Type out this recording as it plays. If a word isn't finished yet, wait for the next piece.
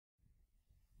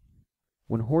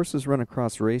When horses run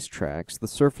across racetracks, the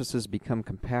surfaces become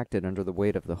compacted under the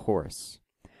weight of the horse.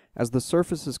 As the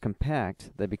surfaces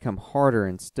compact, they become harder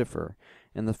and stiffer,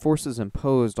 and the forces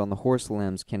imposed on the horse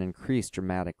limbs can increase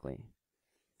dramatically.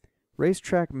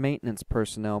 Racetrack maintenance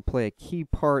personnel play a key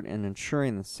part in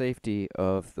ensuring the safety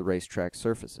of the racetrack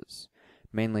surfaces,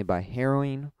 mainly by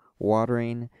harrowing,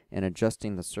 watering, and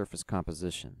adjusting the surface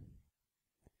composition.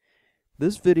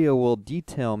 This video will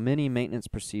detail many maintenance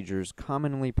procedures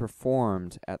commonly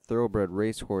performed at thoroughbred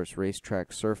racehorse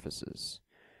racetrack surfaces.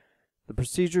 The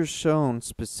procedures shown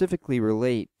specifically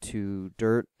relate to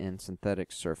dirt and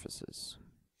synthetic surfaces.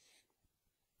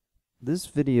 This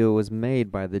video was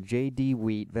made by the J.D.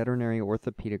 Wheat Veterinary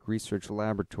Orthopedic Research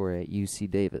Laboratory at UC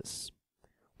Davis.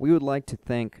 We would like to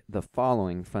thank the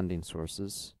following funding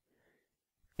sources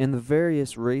and the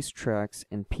various racetracks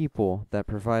and people that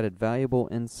provided valuable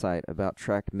insight about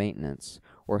track maintenance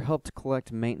or helped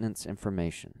collect maintenance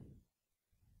information.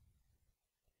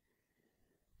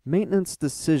 Maintenance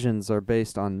decisions are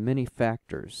based on many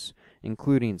factors,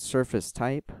 including surface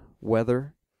type,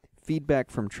 weather, feedback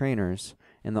from trainers,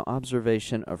 and the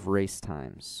observation of race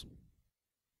times.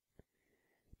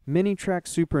 Many track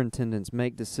superintendents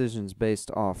make decisions based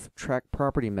off track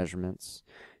property measurements,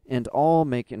 and all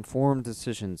make informed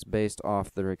decisions based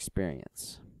off their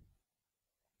experience.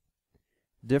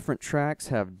 Different tracks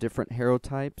have different harrow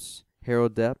types, harrow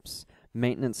depths,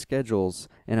 maintenance schedules,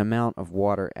 and amount of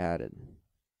water added.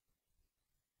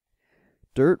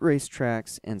 Dirt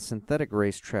racetracks and synthetic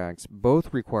racetracks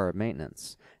both require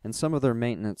maintenance, and some of their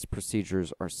maintenance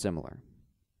procedures are similar.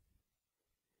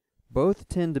 Both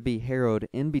tend to be harrowed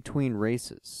in between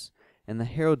races, and the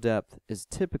harrow depth is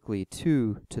typically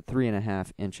 2 to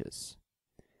 3.5 inches.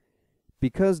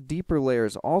 Because deeper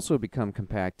layers also become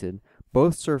compacted,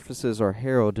 both surfaces are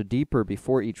harrowed deeper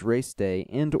before each race day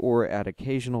and or at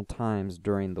occasional times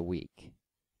during the week.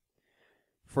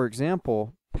 For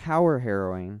example, power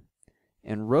harrowing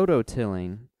and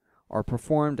rototilling are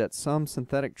performed at some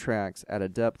synthetic tracks at a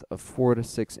depth of 4 to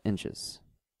 6 inches.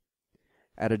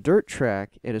 At a dirt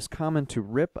track, it is common to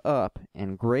rip up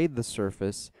and grade the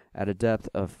surface at a depth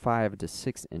of 5 to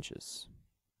 6 inches.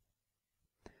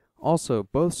 Also,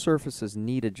 both surfaces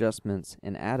need adjustments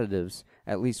and additives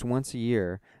at least once a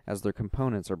year as their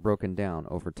components are broken down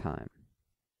over time.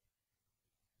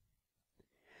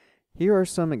 Here are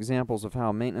some examples of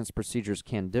how maintenance procedures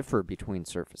can differ between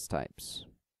surface types.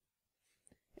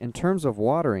 In terms of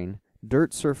watering,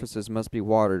 dirt surfaces must be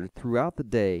watered throughout the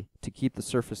day to keep the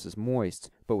surfaces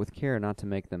moist, but with care not to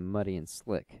make them muddy and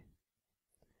slick.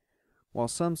 While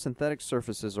some synthetic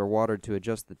surfaces are watered to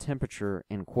adjust the temperature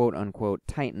and quote-unquote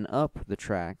tighten up the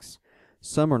tracks,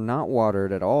 some are not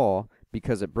watered at all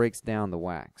because it breaks down the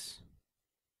wax.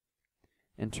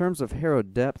 In terms of harrow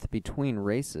depth between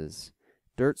races,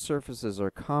 dirt surfaces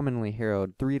are commonly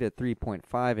harrowed 3 to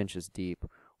 3.5 inches deep,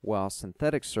 while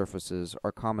synthetic surfaces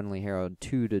are commonly harrowed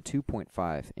 2 to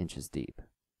 2.5 inches deep.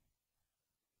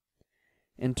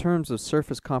 In terms of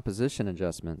surface composition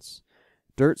adjustments,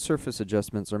 dirt surface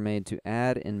adjustments are made to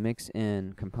add and mix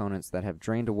in components that have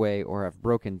drained away or have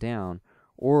broken down,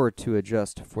 or to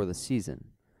adjust for the season.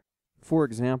 For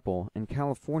example, in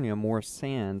California, more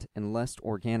sand and less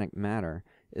organic matter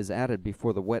is added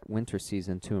before the wet winter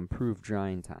season to improve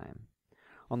drying time.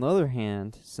 On the other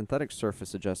hand, synthetic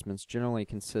surface adjustments generally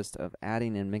consist of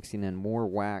adding and mixing in more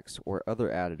wax or other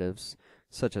additives,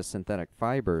 such as synthetic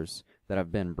fibers, that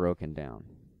have been broken down.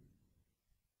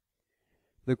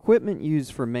 The equipment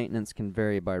used for maintenance can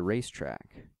vary by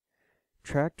racetrack.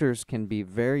 Tractors can be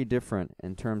very different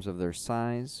in terms of their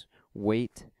size,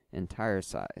 weight, and tire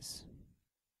size.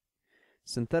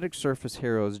 Synthetic surface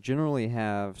harrows generally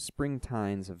have spring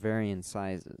tines of varying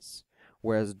sizes,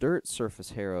 whereas dirt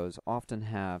surface harrows often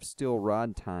have steel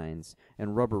rod tines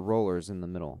and rubber rollers in the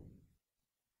middle.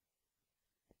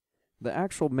 The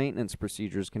actual maintenance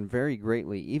procedures can vary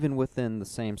greatly even within the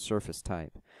same surface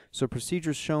type, so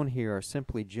procedures shown here are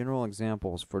simply general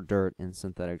examples for dirt and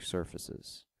synthetic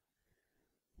surfaces.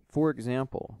 For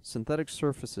example, synthetic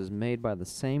surfaces made by the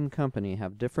same company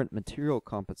have different material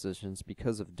compositions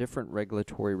because of different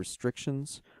regulatory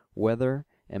restrictions, weather,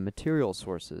 and material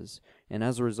sources, and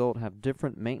as a result have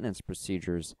different maintenance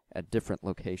procedures at different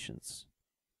locations.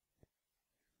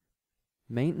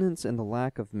 Maintenance and the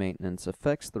lack of maintenance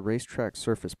affects the racetrack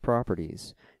surface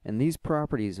properties, and these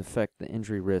properties affect the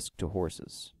injury risk to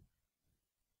horses.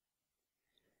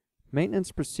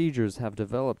 Maintenance procedures have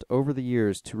developed over the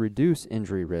years to reduce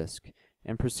injury risk,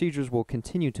 and procedures will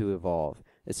continue to evolve,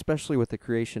 especially with the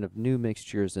creation of new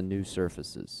mixtures and new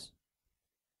surfaces.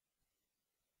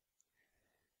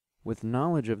 With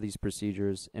knowledge of these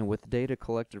procedures and with data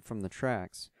collected from the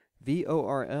tracks,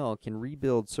 VORL can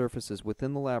rebuild surfaces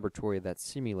within the laboratory that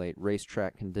simulate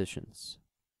racetrack conditions.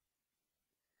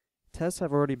 Tests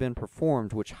have already been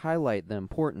performed which highlight the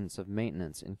importance of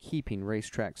maintenance in keeping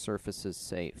racetrack surfaces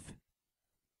safe.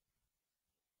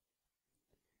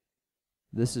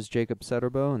 This is Jacob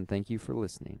Setterbo, and thank you for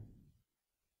listening.